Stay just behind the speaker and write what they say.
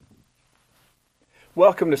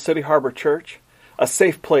Welcome to City Harbor Church, a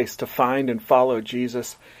safe place to find and follow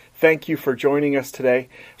Jesus. Thank you for joining us today.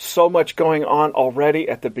 So much going on already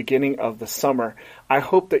at the beginning of the summer. I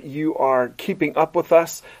hope that you are keeping up with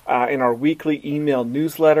us in our weekly email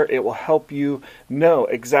newsletter. It will help you know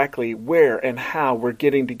exactly where and how we're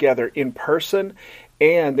getting together in person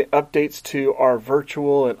and the updates to our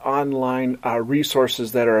virtual and online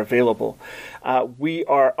resources that are available. We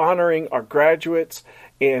are honoring our graduates,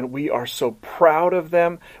 and we are so proud of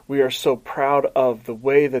them. We are so proud of the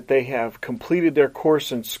way that they have completed their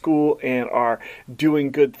course in school and are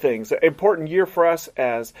doing good things. An important year for us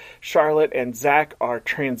as Charlotte and Zach are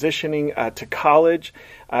transitioning to college.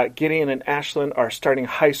 Gideon and Ashlyn are starting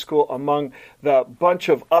high school, among the bunch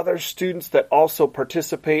of other students that also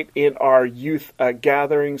participate in our youth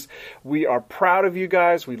gatherings. We are proud of you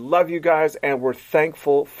guys. We love you guys, and we're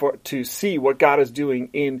thankful to see what God is doing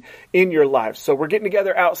in your lives. So we're getting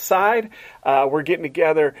together outside. We're getting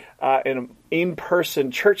together in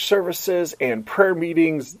in-person church services and prayer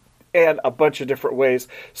meetings and a bunch of different ways.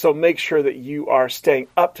 So make sure that you are staying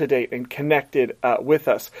up to date and connected with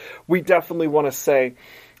us. We definitely want to say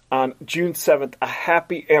on June 7th, a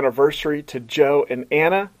happy anniversary to Joe and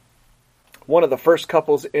Anna, one of the first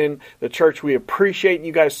couples in the church. We appreciate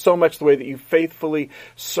you guys so much, the way that you faithfully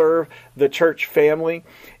serve the church family.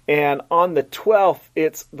 And on the 12th,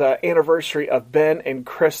 it's the anniversary of Ben and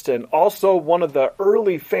Kristen, also one of the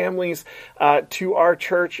early families to our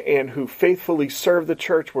church and who faithfully serve the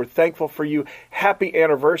church. We're thankful for you. Happy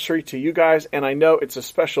anniversary to you guys. And I know it's a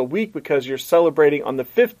special week because you're celebrating on the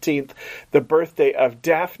 15th, the birthday of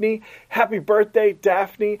Daphne. Happy birthday,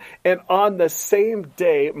 Daphne. And on the same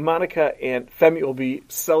day, Monica and Femi will be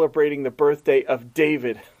celebrating the birthday of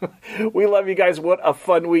David. We love you guys. What a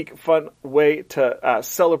fun week, fun way to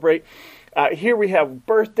celebrate. Here we have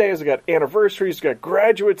birthdays, we got anniversaries, we got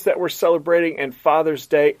graduates that we're celebrating, and Father's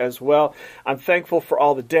Day as well. I'm thankful for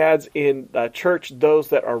all the dads in church, those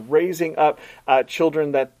that are raising up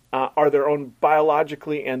children that are their own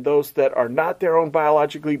biologically and those that are not their own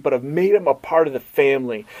biologically, but have made them a part of the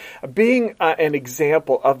family. Being an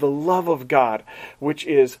example of the love of God, which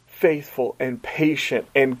is faithful and patient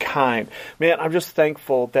and kind. Man, I'm just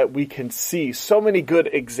thankful that we can see so many good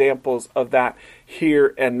examples of that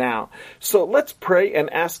here and now. So let's pray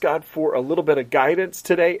and ask God for a little bit of guidance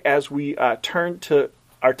today as we turn to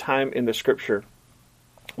our time in the Scripture.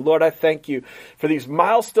 Lord, I thank you for these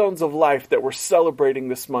milestones of life that we're celebrating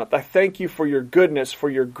this month. I thank you for your goodness, for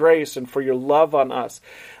your grace, and for your love on us.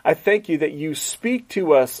 I thank you that you speak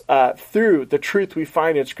to us through the truth we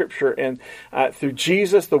find in Scripture and through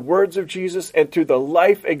Jesus, the words of Jesus, and through the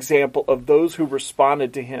life example of those who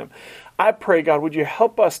responded to him. I pray, God, would you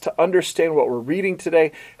help us to understand what we're reading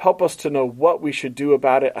today? Help us to know what we should do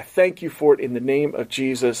about it. I thank you for it in the name of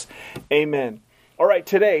Jesus. Amen. All right,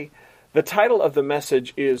 today, the title of the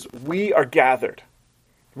message is We Are Gathered.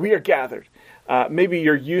 We are gathered. Maybe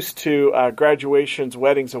you're used to graduations,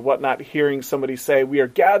 weddings, and whatnot, hearing somebody say, we are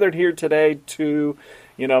gathered here today to,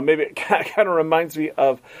 maybe it kind of reminds me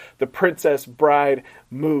of the Princess Bride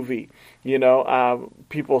movie.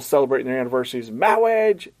 People celebrating their anniversaries.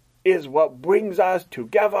 Marriage is what brings us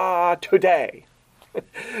together today.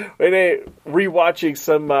 Rewatching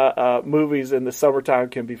some movies in the summertime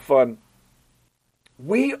can be fun.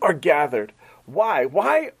 We are gathered. Why?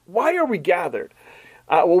 Why are we gathered?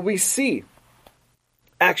 We see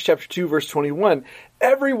Acts chapter 2, verse 21.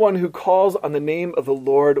 Everyone who calls on the name of the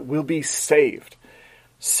Lord will be saved.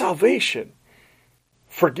 Salvation,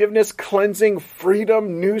 forgiveness, cleansing,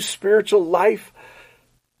 freedom, new spiritual life.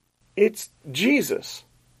 It's Jesus.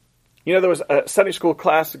 There was a Sunday school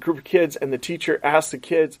class, a group of kids, and the teacher asked the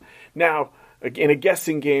kids, now, in a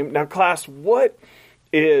guessing game, now class, what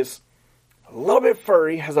is a little bit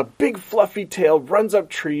furry, has a big fluffy tail, runs up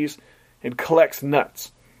trees, and collects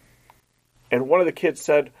nuts? And one of the kids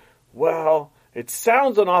said, well, it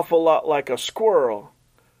sounds an awful lot like a squirrel,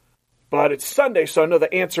 but it's Sunday, so I know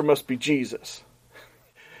the answer must be Jesus.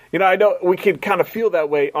 I know we can kind of feel that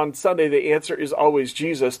way on Sunday. The answer is always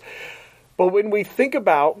Jesus. But when we think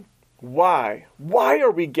about why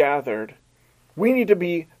are we gathered, we need to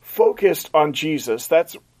be focused on Jesus.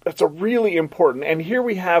 That's a really important. And here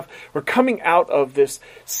we're coming out of this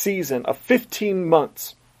season of 15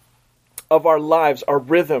 months of our lives, our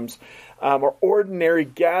rhythms, our ordinary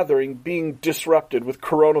gathering being disrupted with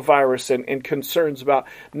coronavirus and concerns about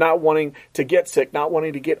not wanting to get sick, not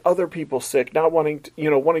wanting to get other people sick, not wanting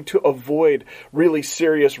to avoid really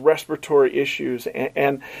serious respiratory issues.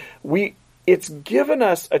 And it's given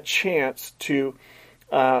us a chance to,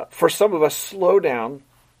 for some of us, slow down.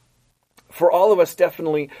 For all of us,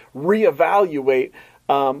 definitely reevaluate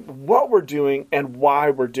what we're doing and why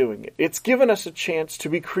we're doing it. It's given us a chance to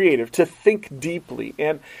be creative, to think deeply.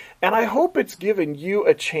 And I hope it's given you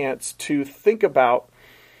a chance to think about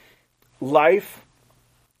life,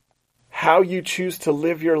 how you choose to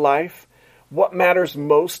live your life, what matters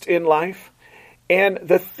most in life, and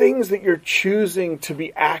the things that you're choosing to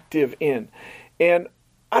be active in. And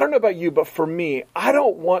I don't know about you, but for me, I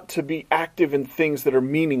don't want to be active in things that are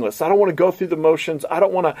meaningless. I don't want to go through the motions. I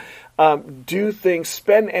don't want to do things,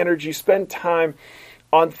 spend energy, spend time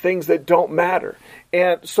on things that don't matter.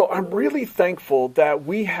 And so I'm really thankful that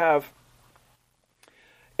we have,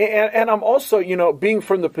 and I'm also, being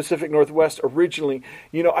from the Pacific Northwest originally,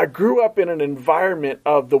 I grew up in an environment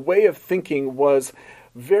of the way of thinking was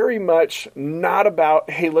very much not about,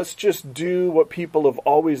 hey, let's just do what people have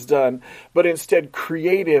always done, but instead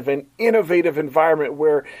creative and innovative environment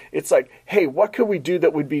where it's like, hey, what could we do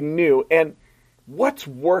that would be new? And what's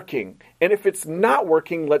working? And if it's not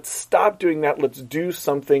working, let's stop doing that. Let's do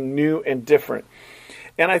something new and different.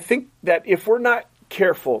 And I think that if we're not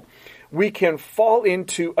careful, we can fall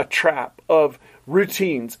into a trap of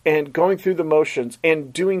routines and going through the motions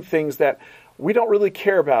and doing things that we don't really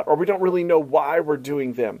care about, or we don't really know why we're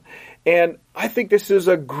doing them. And I think this is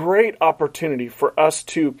a great opportunity for us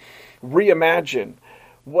to reimagine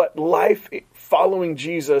what life following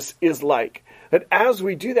Jesus is like. That as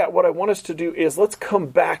we do that, what I want us to do is let's come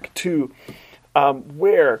back to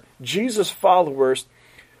where Jesus followers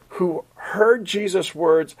who heard Jesus'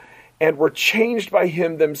 words and were changed by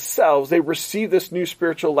him themselves, they received this new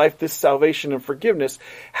spiritual life, this salvation and forgiveness.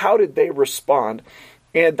 How did they respond?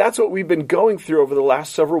 And that's what we've been going through over the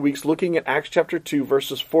last several weeks, looking at Acts chapter 2,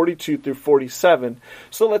 verses 42 through 47.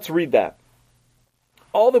 So let's read that.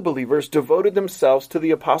 All the believers devoted themselves to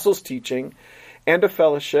the apostles' teaching and to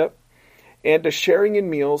fellowship and to sharing in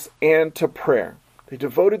meals and to prayer. They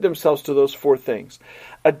devoted themselves to those four things.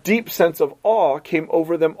 A deep sense of awe came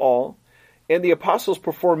over them all, and the apostles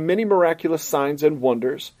performed many miraculous signs and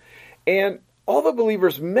wonders. And all the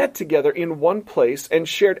believers met together in one place and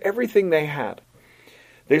shared everything they had.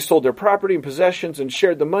 They sold their property and possessions and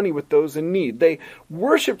shared the money with those in need. They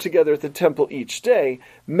worshiped together at the temple each day,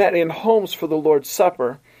 met in homes for the Lord's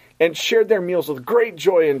Supper, and shared their meals with great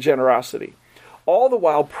joy and generosity, all the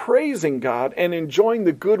while praising God and enjoying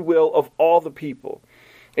the goodwill of all the people.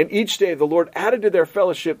 And each day the Lord added to their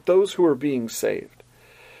fellowship those who were being saved.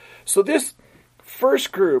 So this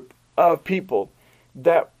first group of people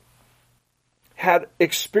that had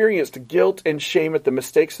experienced guilt and shame at the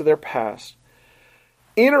mistakes of their past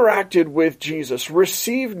interacted with Jesus,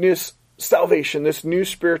 received this salvation, this new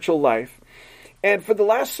spiritual life. And for the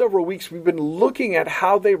last several weeks, we've been looking at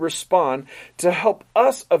how they respond to help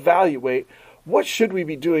us evaluate what should we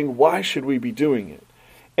be doing, why should we be doing it.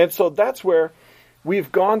 And so that's where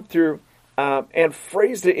we've gone through and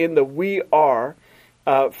phrased it in the we are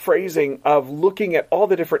phrasing of looking at all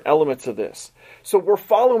the different elements of this. So we're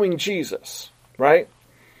following Jesus, right?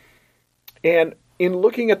 And in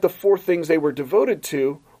looking at the four things they were devoted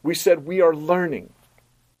to, we said we are learning.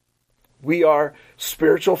 We are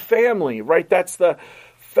spiritual family, right? That's the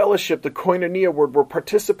fellowship, the koinonia word. We're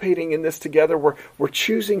participating in this together. We're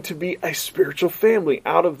choosing to be a spiritual family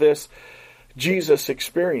out of this Jesus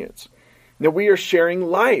experience. Now we are sharing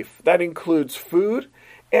life. That includes food,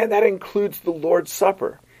 and that includes the Lord's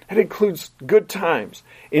Supper. That includes good times,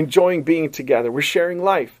 enjoying being together. We're sharing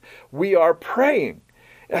life. We are praying.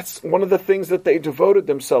 That's one of the things that they devoted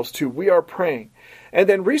themselves to. We are praying. And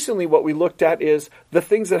then recently what we looked at is the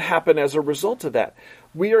things that happen as a result of that.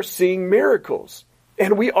 We are seeing miracles.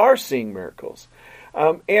 And we are seeing miracles.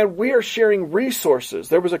 And we are sharing resources.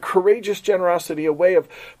 There was a courageous generosity, a way of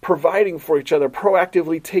providing for each other,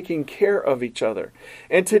 proactively taking care of each other.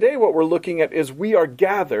 And today what we're looking at is we are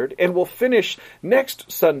gathered, and we'll finish next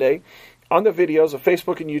Sunday on the videos of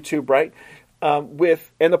Facebook and YouTube, right? And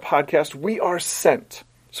the podcast, we are sent.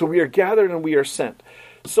 So we are gathered and we are sent.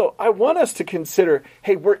 So I want us to consider,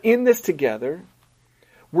 hey, we're in this together.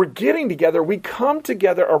 We're getting together. We come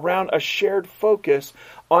together around a shared focus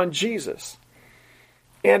on Jesus.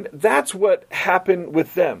 And that's what happened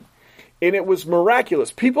with them. And it was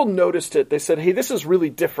miraculous. People noticed it. They said, hey, this is really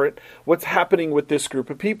different. What's happening with this group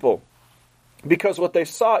of people? Because what they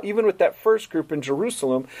saw, even with that first group in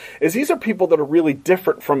Jerusalem, is these are people that are really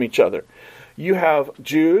different from each other. You have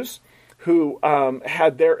Jews who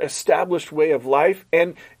had their established way of life.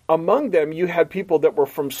 And among them, you had people that were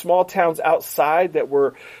from small towns outside that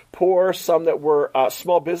were poor, some that were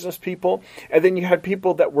small business people. And then you had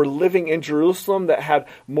people that were living in Jerusalem that had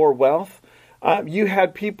more wealth. You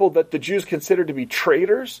had people that the Jews considered to be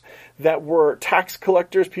traitors, that were tax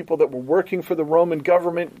collectors, people that were working for the Roman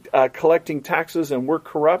government, collecting taxes and were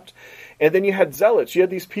corrupt. And then you had zealots. You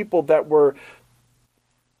had these people that were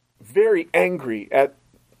very angry at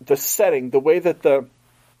the setting, the way that the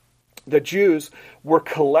Jews were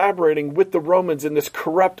collaborating with the Romans in this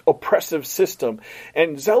corrupt, oppressive system.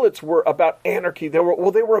 And zealots were about anarchy. They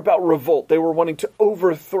were about revolt. They were wanting to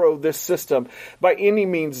overthrow this system by any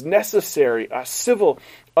means necessary, civil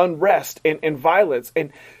unrest and violence.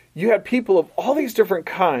 And you had people of all these different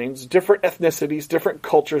kinds, different ethnicities, different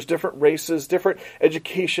cultures, different races, different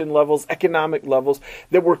education levels, economic levels,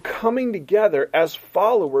 that were coming together as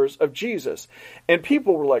followers of Jesus. And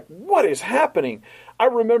people were like, what is happening? I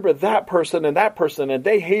remember that person, and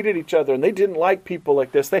they hated each other, and they didn't like people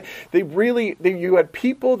like this. You had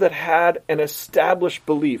people that had an established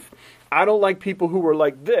belief. I don't like people who were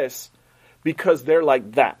like this because they're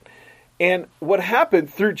like that. And what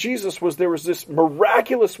happened through Jesus was there was this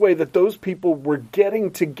miraculous way that those people were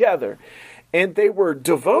getting together, and they were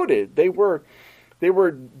devoted. They were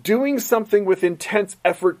doing something with intense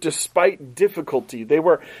effort despite difficulty. They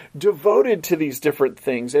were devoted to these different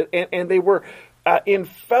things, and they were in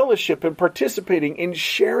fellowship and participating in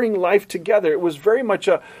sharing life together. It was very much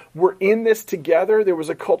we're in this together. There was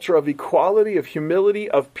a culture of equality, of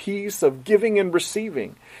humility, of peace, of giving and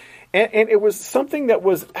receiving. And it was something that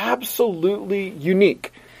was absolutely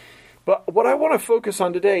unique. But what I want to focus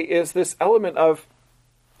on today is this element of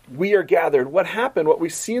we are gathered. What happened, what we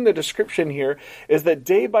see in the description here, is that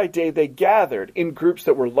day by day they gathered in groups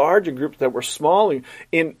that were large and groups that were small,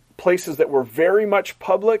 in places that were very much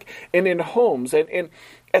public, and in homes. And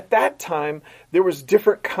at that time, there was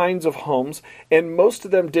different kinds of homes, and most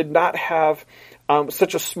of them did not have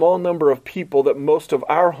such a small number of people that most of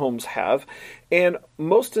our homes have. And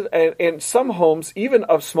and some homes, even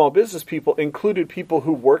of small business people, included people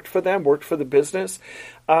who worked for the business,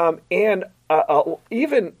 and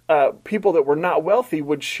even people that were not wealthy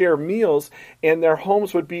would share meals, and their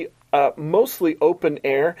homes would be mostly open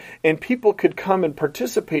air, and people could come and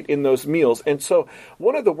participate in those meals. And so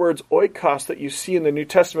one of the words oikos that you see in the New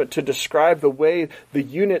Testament to describe the way, the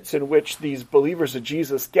units in which these believers of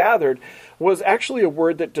Jesus gathered, was actually a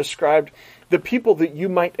word that described the people that you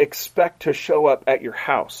might expect to show up at your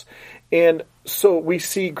house. And so we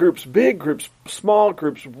see groups big, groups small,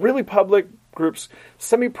 groups really public, groups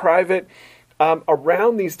semi-private,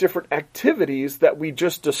 around these different activities that we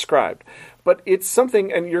just described. But it's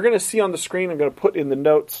something, and you're going to see on the screen, I'm going to put in the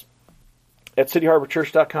notes at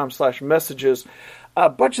cityharborchurch.com/messages, a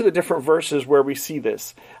bunch of the different verses where we see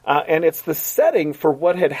this. And it's the setting for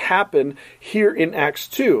what had happened here in Acts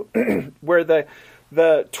 2, where the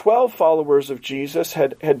 12 followers of Jesus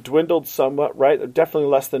had dwindled somewhat, right? Definitely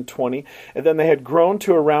less than 20. And then they had grown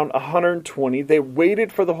to around 120. They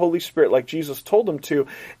waited for the Holy Spirit like Jesus told them to.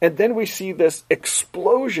 And then we see this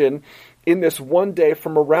explosion in this one day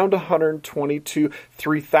from around 120 to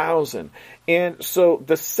 3,000. And so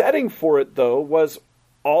the setting for it, though, was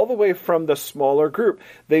all the way from the smaller group.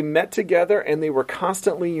 They met together and they were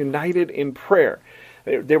constantly united in prayer.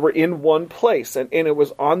 They were in one place, and it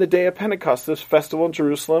was on the day of Pentecost, this festival in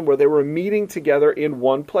Jerusalem, where they were meeting together in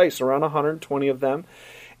one place, around 120 of them.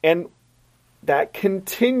 And that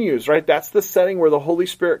continues, right? That's the setting where the Holy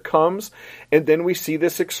Spirit comes, and then we see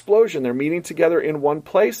this explosion. They're meeting together in one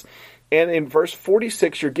place, and in verse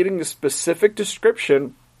 46, you're getting the specific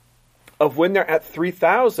description of when they're at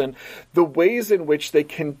 3,000, the ways in which they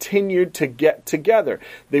continued to get together.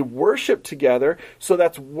 They worship together, so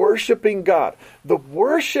that's worshiping God. The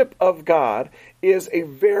worship of God is a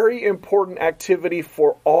very important activity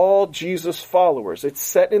for all Jesus followers. It's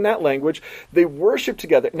set in that language. They worship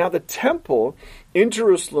together. Now, the temple in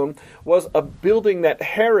Jerusalem was a building that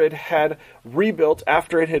Herod had rebuilt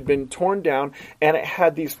after it had been torn down, and it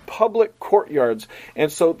had these public courtyards.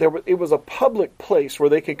 And so it was a public place where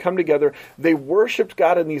they could come together. They worshiped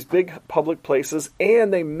God in these big public places,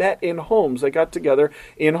 and they met in homes. They got together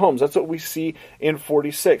in homes. That's what we see in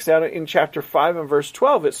 46. Now, in chapter 5 and verse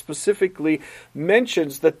 12, it specifically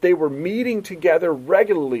mentions that they were meeting together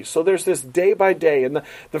regularly. So there's this day by day, and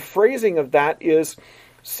the phrasing of that is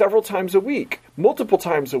several times a week, multiple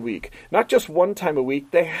times a week, not just one time a week.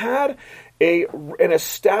 They had an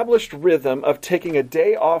established rhythm of taking a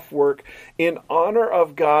day off work in honor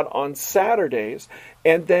of God on Saturdays.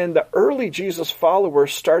 And then the early Jesus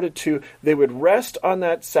followers they would rest on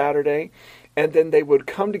that Saturday, and then they would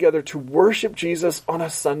come together to worship Jesus on a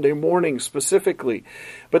Sunday morning specifically.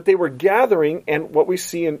 But they were gathering, and what we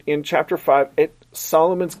see in chapter 5, at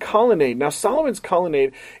Solomon's Colonnade. Now, Solomon's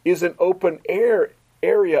Colonnade is an open air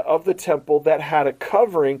area of the temple that had a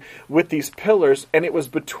covering with these pillars, and it was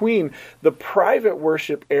between the private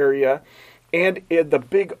worship area and in the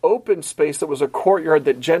big open space that was a courtyard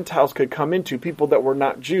that Gentiles could come into, people that were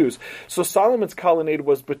not Jews. So Solomon's colonnade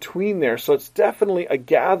was between there. So it's definitely a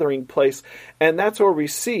gathering place. And that's where we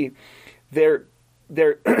see they're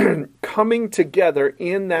coming together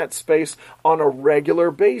in that space on a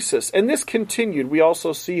regular basis. And this continued. We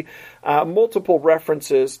also see multiple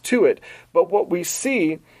references to it. But what we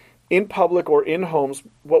see in public or in homes,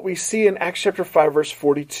 what we see in Acts chapter 5, verse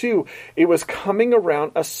 42, it was coming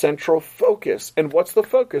around a central focus. And what's the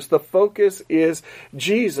focus? The focus is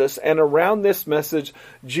Jesus. And around this message,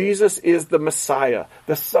 Jesus is the Messiah,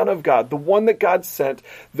 the Son of God, the one that God sent,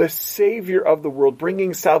 the Savior of the world,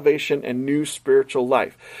 bringing salvation and new spiritual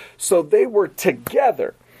life. So they were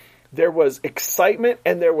together. There was excitement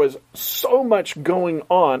and there was so much going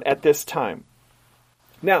on at this time.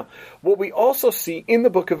 Now, what we also see in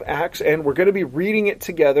the book of Acts, and we're going to be reading it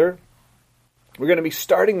together, we're going to be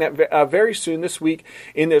starting that very soon this week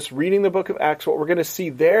in this reading the book of Acts. What we're going to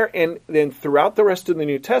see there and then throughout the rest of the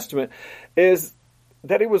New Testament is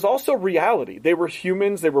that it was also reality. They were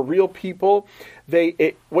humans. They were real people.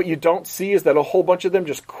 What you don't see is that a whole bunch of them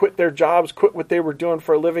just quit their jobs, quit what they were doing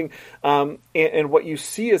for a living. And what you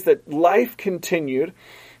see is that life continued,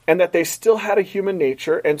 and that they still had a human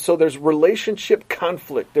nature. And so there's relationship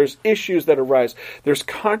conflict. There's issues that arise. There's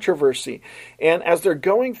controversy. And as they're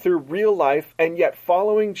going through real life and yet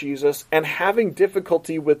following Jesus and having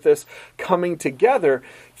difficulty with this coming together,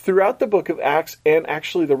 throughout the book of Acts and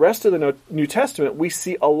actually the rest of the New Testament, we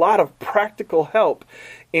see a lot of practical help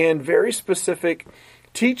and very specific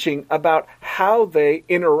teaching about how they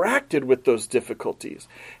interacted with those difficulties.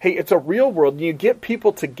 Hey, it's a real world. And you get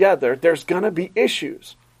people together, there's going to be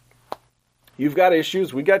issues. You've got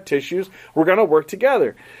issues, we got tissues, we're going to work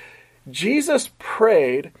together. Jesus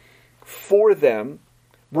prayed for them,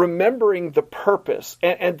 remembering the purpose.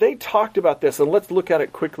 And they talked about this, and let's look at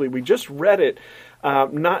it quickly. We just read it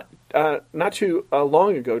not too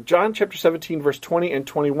long ago. John chapter 17, verse 20 and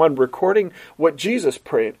 21, recording what Jesus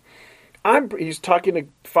prayed. He's talking to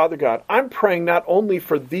Father God. I'm praying not only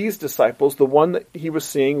for these disciples, the one that he was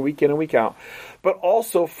seeing week in and week out, but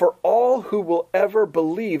also for all who will ever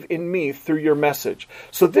believe in me through your message.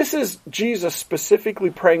 So this is Jesus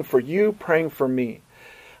specifically praying for you, praying for me.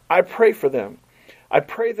 I pray for them. I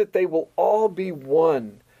pray that they will all be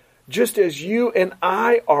one, just as you and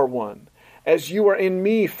I are one. As you are in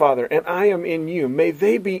me, Father, and I am in you. May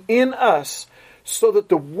they be in us so that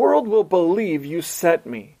the world will believe you sent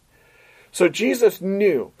me. So Jesus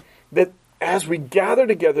knew that as we gather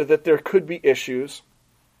together that there could be issues.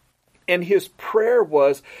 And his prayer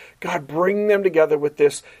was, God, bring them together with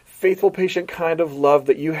this faithful, patient kind of love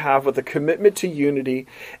that you have, with a commitment to unity,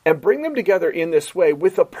 and bring them together in this way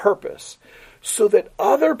with a purpose so that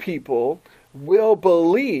other people will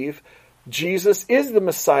believe Jesus is the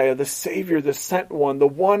Messiah, the Savior, the sent one, the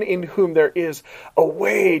one in whom there is a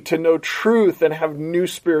way to know truth and have new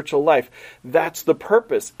spiritual life. That's the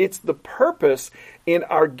purpose. It's the purpose in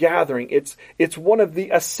our gathering. It's one of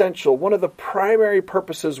the essential, one of the primary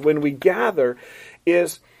purposes when we gather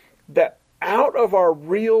is that out of our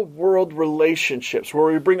real world relationships,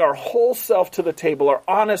 where we bring our whole self to the table, our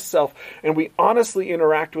honest self, and we honestly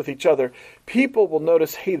interact with each other, people will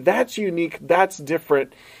notice, hey, that's unique, that's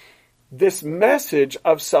different. This message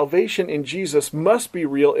of salvation in Jesus must be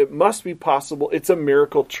real. It must be possible. It's a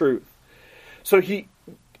miracle truth. So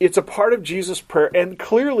it's a part of Jesus' prayer, and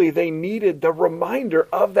clearly they needed the reminder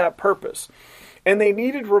of that purpose. And they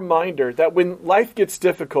needed reminder that when life gets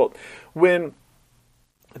difficult, when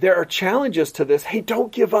there are challenges to this, hey,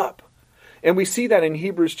 don't give up. And we see that in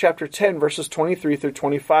Hebrews chapter 10, verses 23 through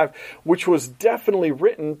 25, which was definitely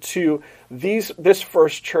written to this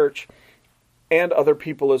first church and other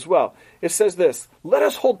people as well. It says this, let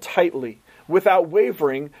us hold tightly, without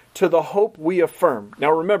wavering, to the hope we affirm.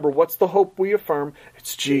 Now remember, what's the hope we affirm?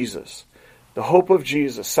 It's Jesus. The hope of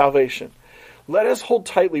Jesus, salvation. Let us hold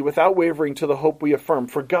tightly, without wavering, to the hope we affirm.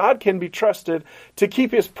 For God can be trusted to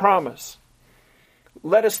keep his promise.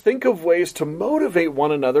 Let us think of ways to motivate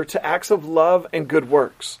one another to acts of love and good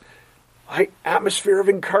works. Right? Atmosphere of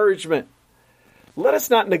encouragement. Let us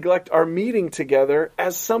not neglect our meeting together,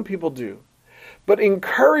 as some people do, but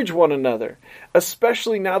encourage one another,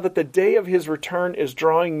 especially now that the day of his return is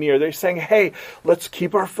drawing near. They're saying, hey, let's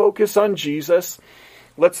keep our focus on Jesus.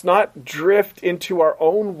 Let's not drift into our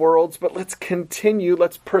own worlds, but let's continue,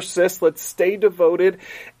 let's persist, let's stay devoted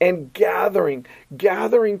and gathering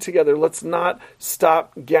together. Let's not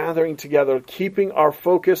stop gathering together, keeping our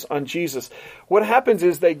focus on Jesus. What happens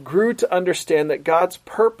is they grew to understand that God's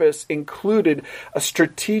purpose included a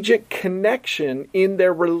strategic connection in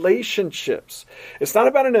their relationships. It's not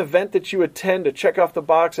about an event that you attend to check off the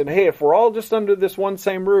box and, hey, if we're all just under this one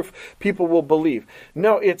same roof, people will believe.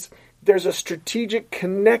 No, there's a strategic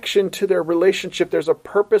connection to their relationship. There's a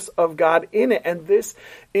purpose of God in it. And this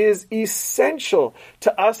is essential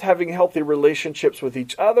to us having healthy relationships with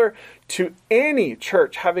each other, to any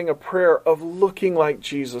church having a prayer of looking like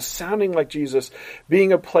Jesus, sounding like Jesus,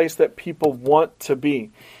 being a place that people want to be.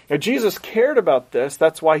 Now, Jesus cared about this.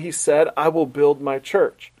 That's why he said, I will build my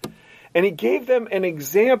church. And he gave them an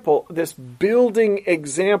example, this building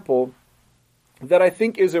example, that I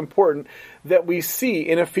think is important that we see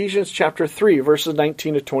in Ephesians chapter 3, verses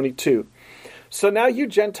 19 to 22. So now you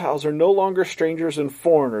Gentiles are no longer strangers and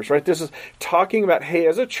foreigners, right? This is talking about, hey,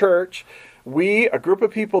 as a church, a group of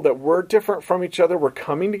people that were different from each other, we're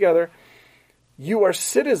coming together. You are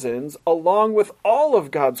citizens along with all of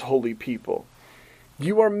God's holy people.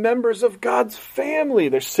 You are members of God's family.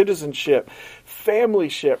 There's citizenship,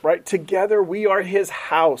 familyship, right? Together we are his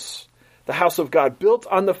house. The house of God, built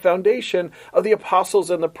on the foundation of the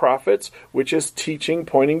apostles and the prophets, which is teaching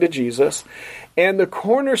pointing to Jesus. And the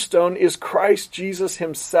cornerstone is Christ Jesus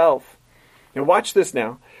himself. And watch this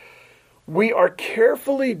now. We are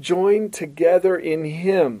carefully joined together in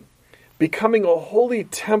him, becoming a holy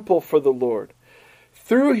temple for the Lord.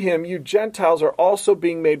 Through him, you Gentiles are also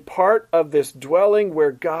being made part of this dwelling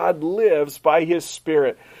where God lives by his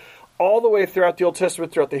Spirit. All the way throughout the Old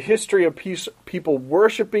Testament, throughout the history of people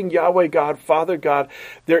worshiping Yahweh God, Father God,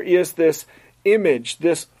 there is this image,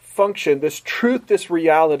 this function, this truth, this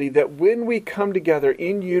reality that when we come together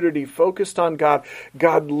in unity, focused on God,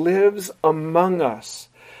 God lives among us.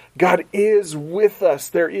 God is with us.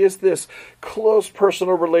 There is this close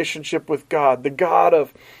personal relationship with God, the God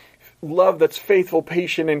of love that's faithful,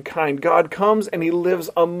 patient, and kind. God comes and he lives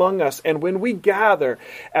among us. And when we gather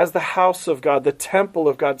as the house of God, the temple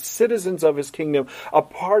of God, citizens of his kingdom, a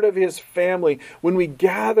part of his family, when we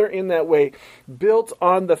gather in that way, built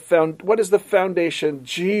on what is the foundation?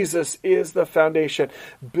 Jesus is the foundation.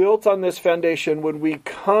 Built on this foundation, when we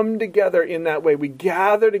come together in that way, we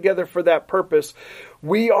gather together for that purpose,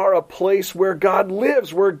 we are a place where God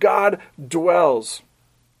lives, where God dwells.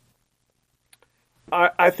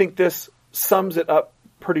 I think this sums it up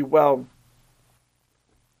pretty well.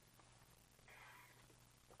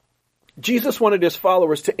 Jesus wanted his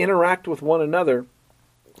followers to interact with one another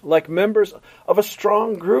like members of a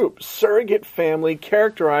strong group, surrogate family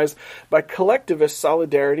characterized by collectivist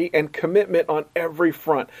solidarity and commitment on every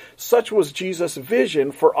front. Such was Jesus'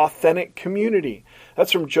 vision for authentic community.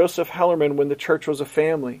 That's from Joseph Hellerman, When the Church Was a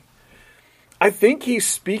Family. I think he's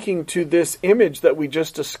speaking to this image that we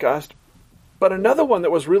just discussed, but another one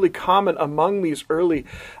that was really common among these early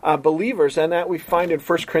believers, and that we find in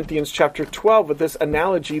 1 Corinthians chapter 12 with this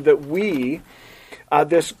analogy that we,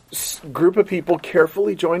 this group of people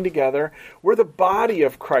carefully joined together, we're the body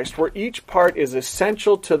of Christ, where each part is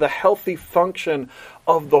essential to the healthy function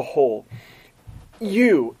of the whole.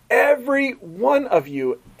 You, every one of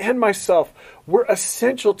you, and myself, we're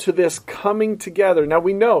essential to this coming together. Now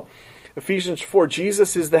we know Ephesians 4,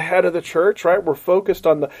 Jesus is the head of the church, right? We're focused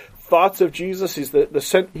on the thoughts of Jesus.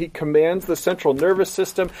 He commands the central nervous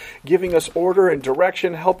system, giving us order and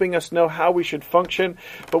direction, helping us know how we should function.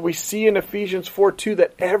 But we see in Ephesians 4, too,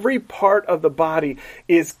 that every part of the body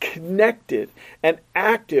is connected and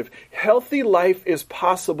active. Healthy life is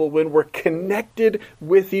possible when we're connected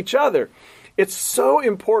with each other. It's so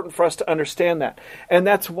important for us to understand that. And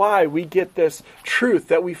that's why we get this truth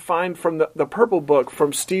that we find from the Purple Book,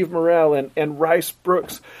 from Steve Morrell and Rice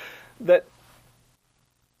Brooks, that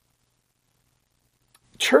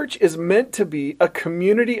church is meant to be a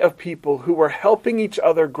community of people who are helping each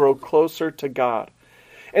other grow closer to God.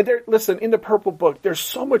 And listen, in the Purple Book, there's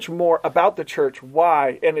so much more about the church,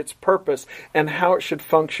 why, and its purpose, and how it should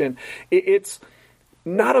function. It's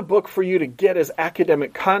not a book for you to get as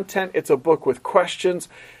academic content. It's a book with questions,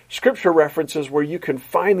 scripture references where you can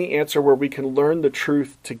find the answer, where we can learn the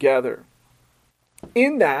truth together.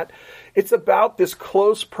 In that, it's about this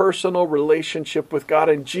close personal relationship with God.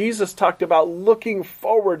 And Jesus talked about looking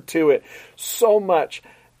forward to it so much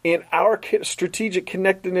in our strategic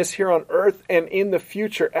connectedness here on earth and in the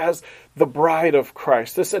future as the bride of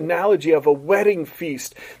Christ. This analogy of a wedding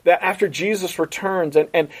feast, that after Jesus returns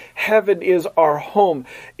and heaven is our home.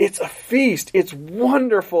 It's a feast. It's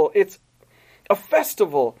wonderful. It's a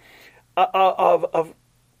festival of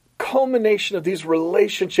culmination of these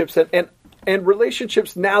relationships and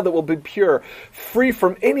relationships now that will be pure, free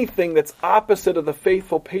from anything that's opposite of the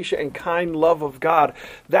faithful, patient, and kind love of God.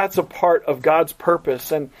 That's a part of God's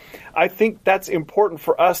purpose. And I think that's important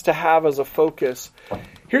for us to have as a focus.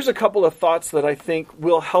 Here's a couple of thoughts that I think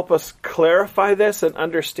will help us clarify this and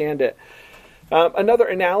understand it. Another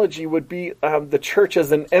analogy would be the church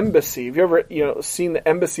as an embassy. Have you ever seen the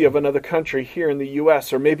embassy of another country here in the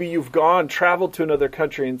U.S.? Or maybe you've traveled to another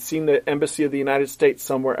country and seen the embassy of the United States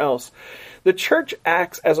somewhere else. The church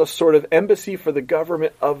acts as a sort of embassy for the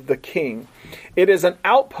government of the king. It is an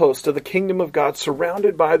outpost of the kingdom of God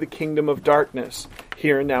surrounded by the kingdom of darkness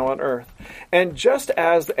here and now on earth. And just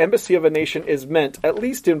as the embassy of a nation is meant, at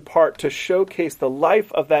least in part, to showcase the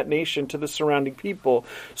life of that nation to the surrounding people,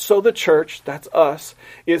 so the church, that's us,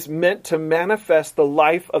 is meant to manifest the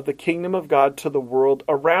life of the kingdom of God to the world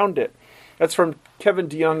around it. That's from Kevin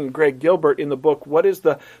DeYoung and Greg Gilbert in the book, What is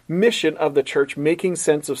the Mission of the Church? Making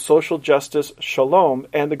Sense of Social Justice, Shalom,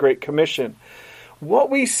 and the Great Commission. What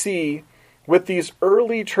we see with these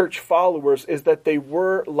early church followers is that they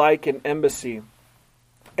were like an embassy.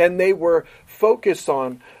 And they were focused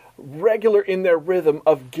on regular in their rhythm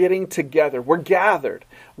of getting together. We're gathered.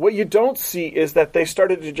 What you don't see is that they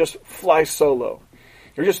started to just fly solo.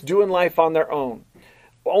 They're just doing life on their own,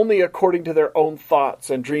 only according to their own thoughts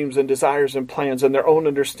and dreams and desires and plans and their own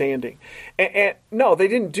understanding. And no, they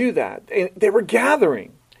didn't do that. They were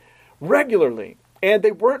gathering regularly. And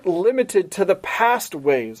they weren't limited to the past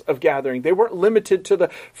ways of gathering. They weren't limited to the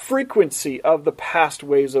frequency of the past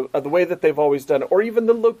ways of the way that they've always done it, or even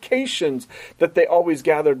the locations that they always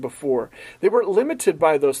gathered before. They weren't limited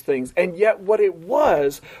by those things. And yet what it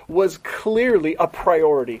was clearly a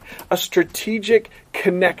priority, a strategic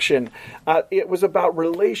connection. It was about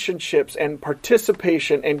relationships and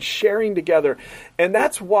participation and sharing together. And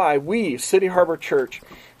that's why we, City Harbor Church,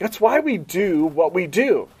 that's why we do what we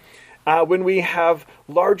do. When we have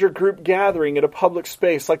larger group gathering at a public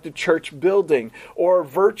space like the church building, or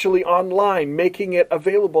virtually online, making it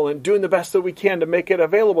available and doing the best that we can to make it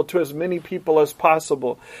available to as many people as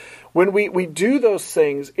possible. When we do those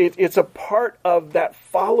things, it's a part of that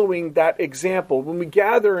following that example. When we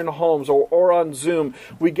gather in homes or on Zoom,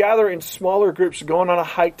 we gather in smaller groups, going on a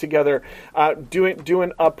hike together,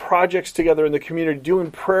 doing projects together in the community,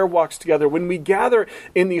 doing prayer walks together. When we gather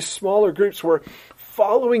in these smaller groups, we're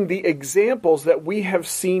following the examples that we have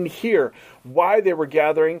seen here, why they were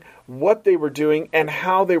gathering, what they were doing, and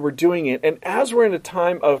how they were doing it. And as we're in a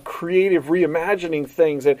time of creative reimagining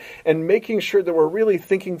things and making sure that we're really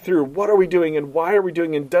thinking through what are we doing and why are we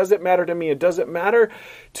doing and does it matter to me and does it matter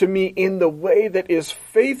to me in the way that is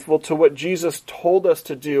faithful to what Jesus told us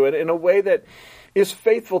to do and in a way that is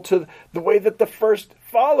faithful to the way that the first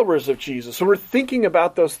followers of Jesus. So we're thinking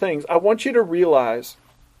about those things. I want you to realize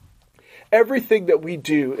everything that we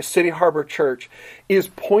do at City Harbor Church is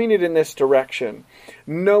pointed in this direction.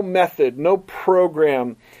 No method, no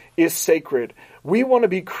program is sacred. We want to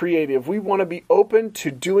be creative. We want to be open to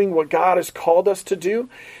doing what God has called us to do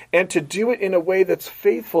and to do it in a way that's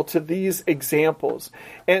faithful to these examples.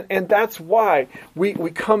 And that's why we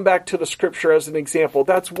come back to the scripture as an example.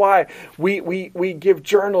 That's why we give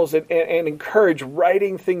journals and encourage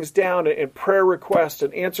writing things down and prayer requests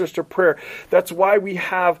and answers to prayer. That's why we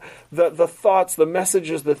have the thoughts, the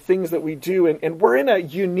messages, the things that we do. And we're in a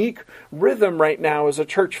unique rhythm right now as a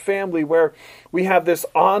church family where we have this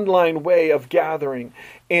online way of gathering.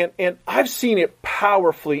 And I've seen it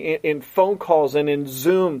powerfully in phone calls and in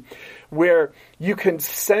Zoom, where you can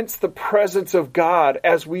sense the presence of God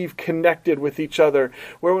as we've connected with each other,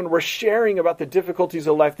 where when we're sharing about the difficulties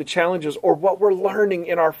of life, the challenges, or what we're learning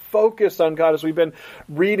in our focus on God as we've been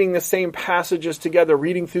reading the same passages together,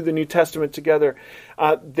 reading through the New Testament together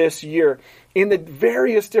this year, in the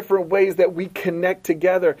various different ways that we connect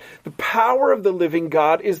together, the power of the living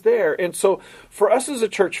God is there. And so for us as a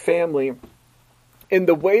church family, in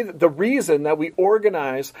the reason that we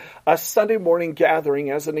organize a Sunday morning gathering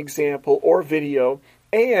as an example or video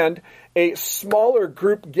and a smaller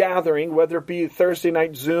group gathering, whether it be Thursday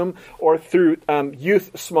night Zoom or through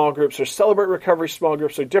youth small groups or Celebrate Recovery small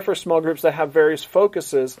groups or different small groups that have various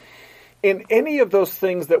focuses, in any of those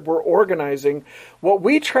things that we're organizing, what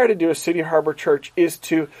we try to do as City Harbor Church is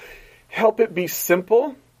to help it be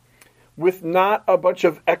simple with not a bunch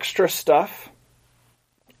of extra stuff.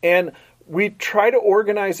 And we try to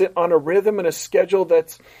organize it on a rhythm and a schedule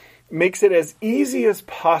that makes it as easy as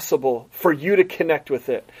possible for you to connect with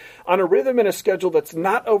it. On a rhythm and a schedule that's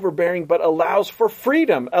not overbearing, but allows for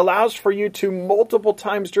freedom, allows for you to multiple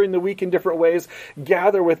times during the week in different ways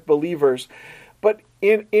gather with believers. But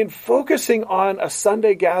in focusing on a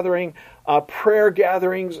Sunday gathering prayer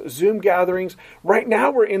gatherings, Zoom gatherings. Right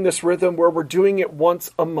now we're in this rhythm where we're doing it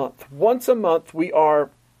once a month. Once a month we are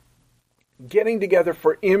getting together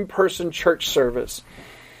for in-person church service.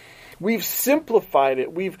 We've simplified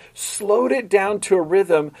it. We've slowed it down to a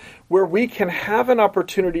rhythm where we can have an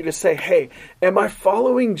opportunity to say, hey, am I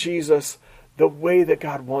following Jesus the way that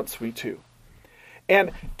God wants me to?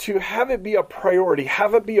 And to have it be a priority,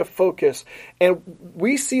 have it be a focus. And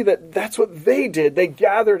we see that that's what they did. They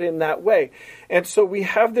gathered in that way. And so we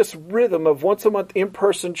have this rhythm of once a month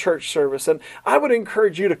in-person church service. And I would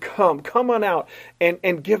encourage you to come on out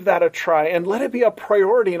and give that a try. And let it be a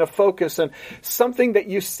priority and a focus and something that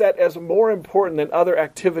you set as more important than other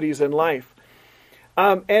activities in life.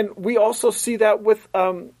 And we also see that with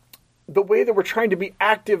the way that we're trying to be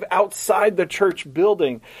active outside the church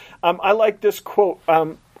building. I like this quote.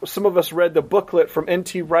 Some of us read the booklet from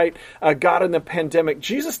N.T. Wright, God in the Pandemic.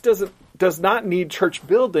 Jesus does not need church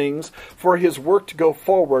buildings for his work to go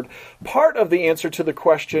forward. Part of the answer to the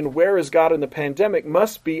question, where is God in the pandemic,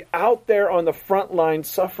 must be out there on the front line,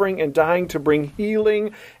 suffering and dying to bring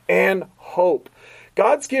healing and hope.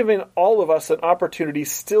 God's given all of us an opportunity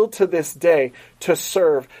still to this day to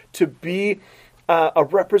serve, to be a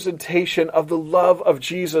representation of the love of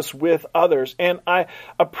Jesus with others. And I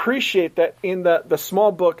appreciate that in the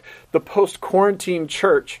small book, The Post-Quarantine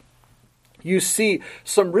Church, you see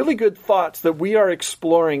some really good thoughts that we are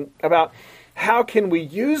exploring about how can we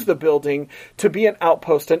use the building to be an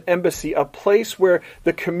outpost, an embassy, a place where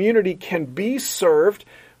the community can be served.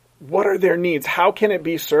 What are their needs? How can it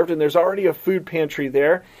be served? And there's already a food pantry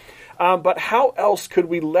there. But how else could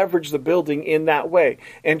we leverage the building in that way?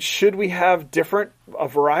 And should we have a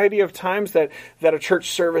variety of times that a church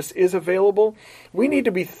service is available? We need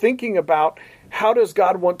to be thinking about how does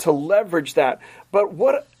God want to leverage that? But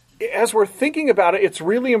as we're thinking about it, it's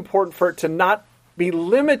really important for it to not be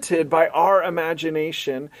limited by our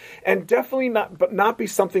imagination, and definitely not be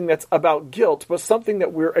something that's about guilt, but something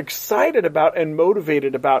that we're excited about and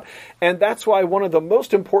motivated about. And that's why one of the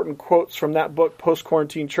most important quotes from that book,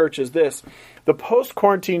 Post-Quarantine Church, is this: the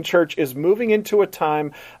post-quarantine church is moving into a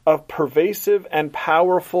time of pervasive and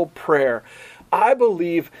powerful prayer. I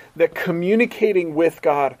believe that communicating with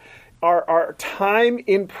God, our time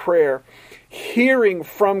in prayer, hearing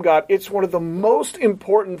from God, it's one of the most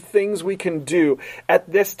important things we can do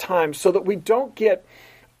at this time so that we don't get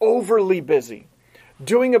overly busy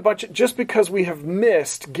doing just because we have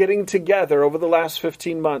missed getting together over the last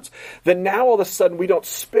 15 months, then now all of a sudden we don't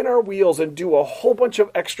spin our wheels and do a whole bunch of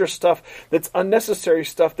extra stuff that's unnecessary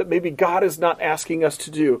stuff that maybe God is not asking us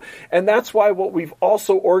to do. And that's why what we've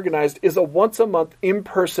also organized is a once a month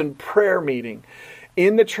in-person prayer meeting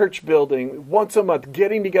in the church building, once a month,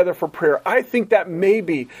 getting together for prayer. I think that may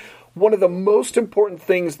be one of the most important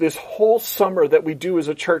things this whole summer that we do as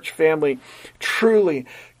a church family, truly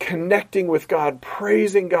connecting with God,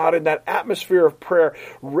 praising God in that atmosphere of prayer,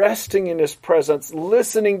 resting in His presence,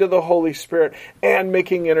 listening to the Holy Spirit, and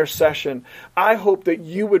making intercession. I hope that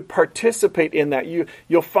you would participate in that.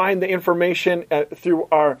 You'll find the information through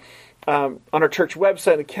on our church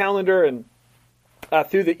website, the calendar, and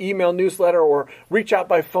through the email newsletter, or reach out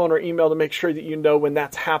by phone or email to make sure that you know when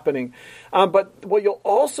that's happening. But what you'll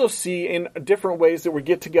also see in different ways that we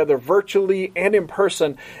get together virtually and in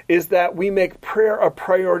person is that we make prayer a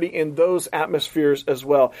priority in those atmospheres as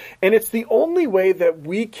well. And it's the only way that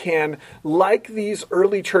we can, like these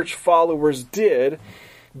early church followers did,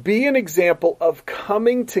 be an example of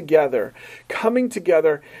coming together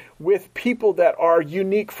with people that are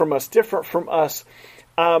unique from us, different from us,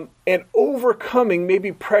 and overcoming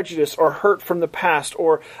maybe prejudice or hurt from the past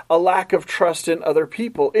or a lack of trust in other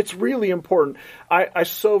people. It's really important. I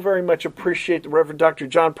so very much appreciate the Reverend Dr.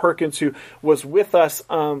 John Perkins, who was with us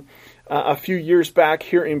a few years back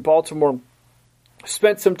here in Baltimore.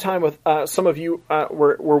 Spent some time with some of you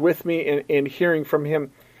were with me in hearing from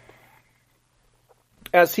him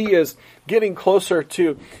as he is getting closer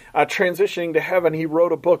to transitioning to heaven. He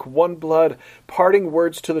wrote a book, One Blood, Parting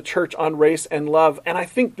Words to the Church on Race and Love. And I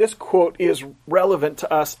think this quote is relevant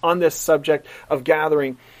to us on this subject of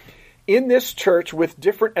gathering. In this church with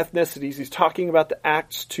different ethnicities, he's talking about the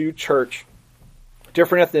Acts 2 church,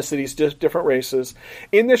 different ethnicities, different races.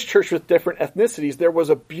 In this church with different ethnicities, there was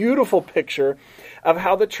a beautiful picture of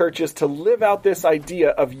how the church is to live out this idea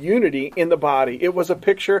of unity in the body. It was a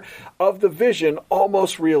picture of the vision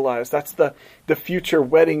almost realized. That's the future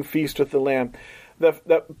wedding feast with the Lamb.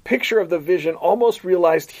 The picture of the vision almost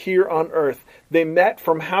realized here on earth. They met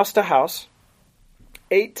from house to house,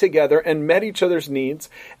 ate together, and met each other's needs,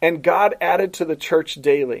 and God added to the church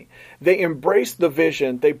daily. They embraced the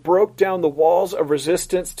vision. They broke down the walls of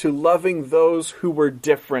resistance to loving those who were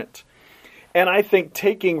different. And I think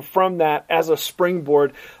taking from that as a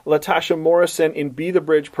springboard, Latasha Morrison in Be the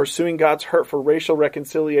Bridge, Pursuing God's Heart for Racial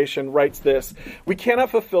Reconciliation writes this: we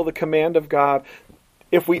cannot fulfill the command of God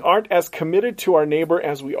if we aren't as committed to our neighbor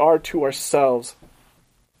as we are to ourselves.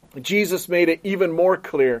 Jesus made it even more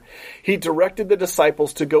clear. He directed the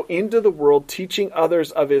disciples to go into the world teaching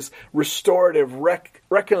others of his restorative,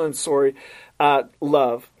 reconciliatory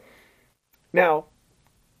love. Now,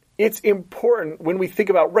 it's important when we think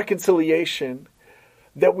about reconciliation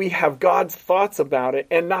that we have God's thoughts about it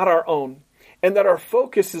and not our own. And that our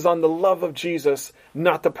focus is on the love of Jesus,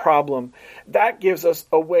 not the problem. That gives us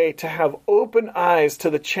a way to have open eyes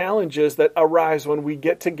to the challenges that arise when we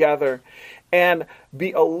get together and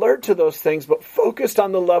be alert to those things, but focused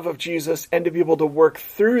on the love of Jesus and to be able to work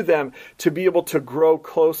through them, to be able to grow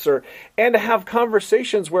closer and to have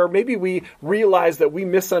conversations where maybe we realize that we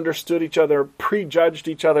misunderstood each other, prejudged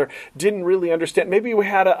each other, didn't really understand. Maybe we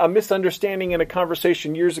had a misunderstanding in a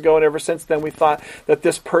conversation years ago, and ever since then we thought that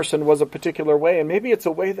this person was a particular way, and maybe it's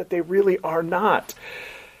a way that they really are not.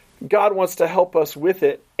 God wants to help us with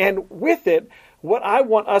it. And with it, what I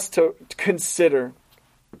want us to consider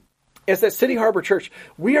is that City Harbor Church,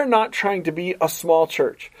 we are not trying to be a small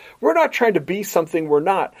church. We're not trying to be something we're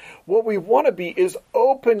not. What we want to be is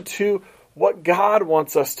open to what God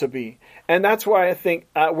wants us to be. And that's why I think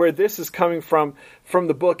where this is coming from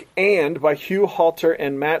the book And by Hugh Halter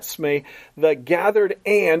and Matt Smay, the gathered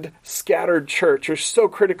and scattered church are so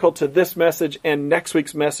critical to this message and next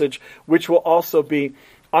week's message, which will also be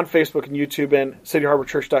on Facebook and YouTube and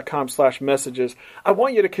cityharborchurch.com/messages. I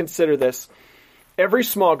want you to consider this. Every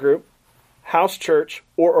small group, house church,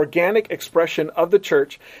 or organic expression of the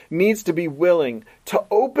church needs to be willing to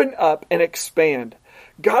open up and expand.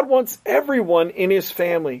 God wants everyone in his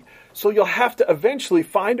family, so you'll have to eventually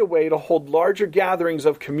find a way to hold larger gatherings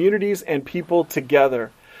of communities and people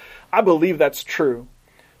together. I believe that's true.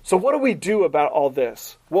 So what do we do about all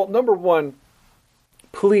this? Well, number one,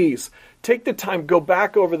 please take the time, go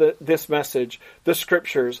back over this message, the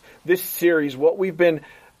scriptures, this series, what we've been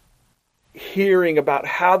hearing about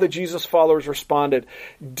how the Jesus followers responded.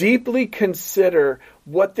 Deeply consider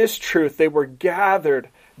what this truth, they were gathered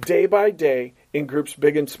day by day in groups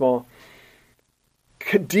big and small.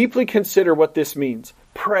 Deeply consider what this means.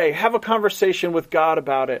 Pray, have a conversation with God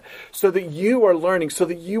about it so that you are learning, so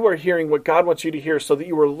that you are hearing what God wants you to hear, so that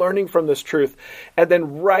you are learning from this truth. And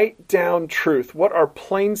then write down truth. What are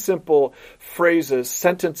plain, simple phrases,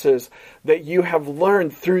 sentences that you have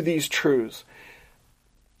learned through these truths?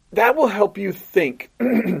 That will help you think.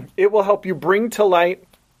 It will help you bring to light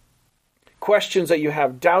questions that you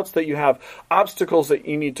have, doubts that you have, obstacles that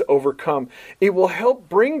you need to overcome. It will help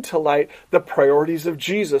bring to light the priorities of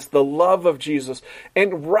Jesus, the love of Jesus,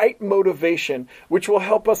 and right motivation, which will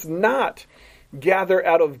help us not gather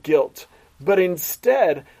out of guilt, but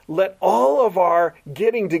instead let all of our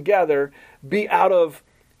getting together be out of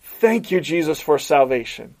thank you, Jesus, for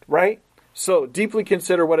salvation, right? So deeply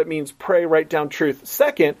consider what it means. Pray, write down truth.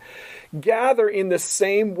 Second, gather in the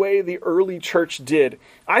same way the early church did.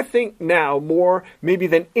 I think now, more maybe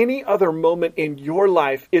than any other moment in your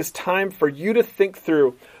life, is time for you to think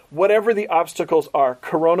through whatever the obstacles are.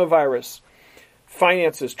 Coronavirus,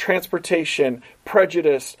 finances, transportation,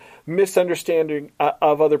 prejudice, misunderstanding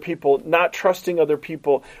of other people, not trusting other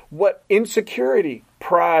people, what insecurity,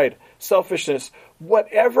 pride, selfishness, what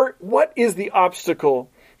is the obstacle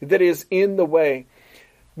that is in the way?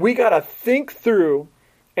 We got to think through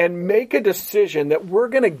and make a decision that we're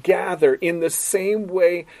going to gather in the same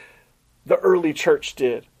way the early church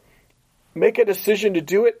did. Make a decision to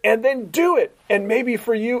do it and then do it. And maybe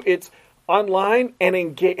for you, it's online and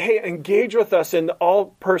engage with us in the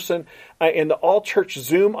all-person, in the all-church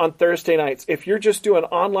Zoom on Thursday nights. If you're just doing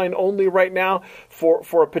online only right now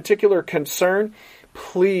for a particular concern,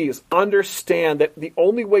 please understand that the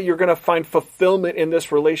only way you're going to find fulfillment in this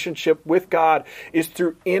relationship with God is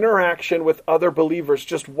through interaction with other believers.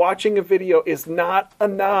 Just watching a video is not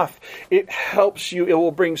enough. It helps you. It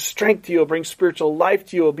will bring strength to you. It will bring spiritual life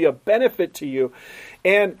to you. It will be a benefit to you.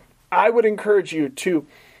 And I would encourage you to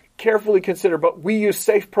carefully consider, but we use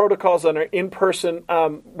safe protocols on our in-person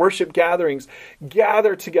worship gatherings.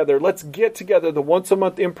 Gather together. Let's get together. The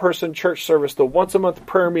once-a-month in-person church service, the once-a-month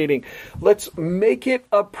prayer meeting. Let's make it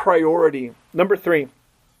a priority. Number 3,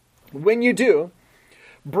 when you do,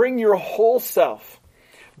 bring your whole self.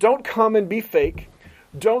 Don't come and be fake.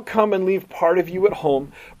 Don't come and leave part of you at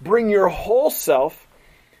home. Bring your whole self,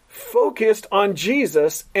 focused on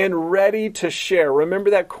Jesus and ready to share. Remember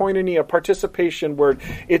that koinonia, participation word.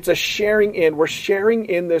 It's a sharing in. We're sharing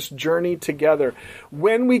in this journey together.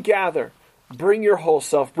 When we gather, bring your whole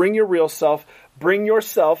self, bring your real self, bring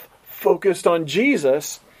yourself focused on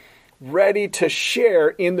Jesus, ready to share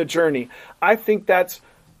in the journey. I think that's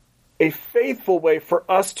a faithful way for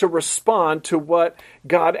us to respond to what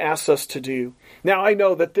God asks us to do. Now, I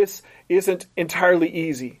know that this isn't entirely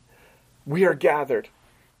easy. We are gathered.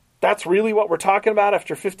 That's really what we're talking about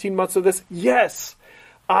after 15 months of this? Yes.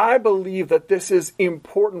 I believe that this is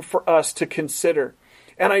important for us to consider.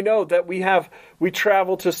 And I know that we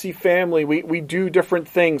travel to see family, we do different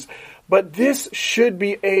things, but this should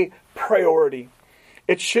be a priority.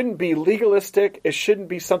 It shouldn't be legalistic. It shouldn't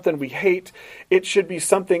be something we hate. It should be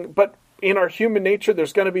something, but in our human nature,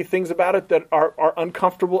 there's going to be things about it that are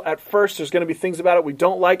uncomfortable at first. There's going to be things about it we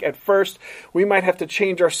don't like at first. We might have to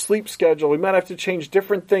change our sleep schedule. We might have to change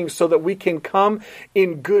different things so that we can come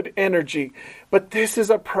in good energy. But this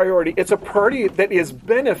is a priority. It's a priority that is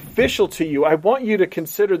beneficial to you. I want you to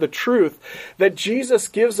consider the truth that Jesus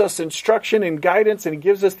gives us instruction and guidance and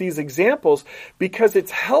gives us these examples because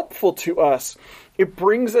it's helpful to us. It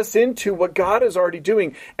brings us into what God is already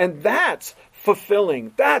doing. And that's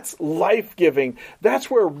fulfilling. That's life-giving.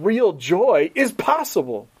 That's where real joy is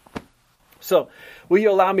possible. So, will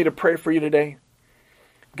you allow me to pray for you today?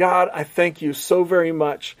 God, I thank you so very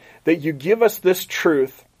much that you give us this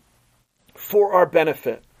truth for our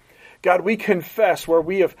benefit. God, we confess where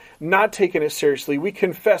we have not taken it seriously. We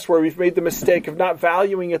confess where we've made the mistake of not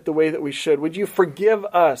valuing it the way that we should. Would you forgive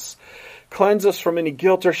us? Cleanse us from any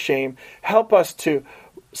guilt or shame. Help us to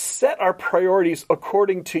set our priorities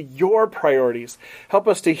according to your priorities. Help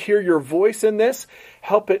us to hear your voice in this.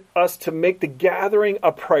 Help us to make the gathering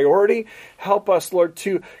a priority. Help us, Lord,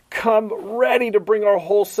 to come ready to bring our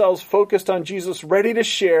whole selves focused on Jesus, ready to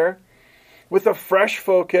share with a fresh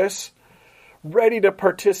focus, ready to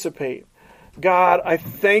participate. God, I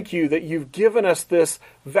thank you that you've given us this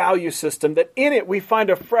value system, that in it we find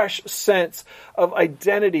a fresh sense of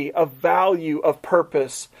identity, of value, of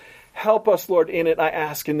purpose. Help us, Lord, in it, I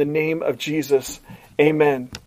ask in the name of Jesus. Amen.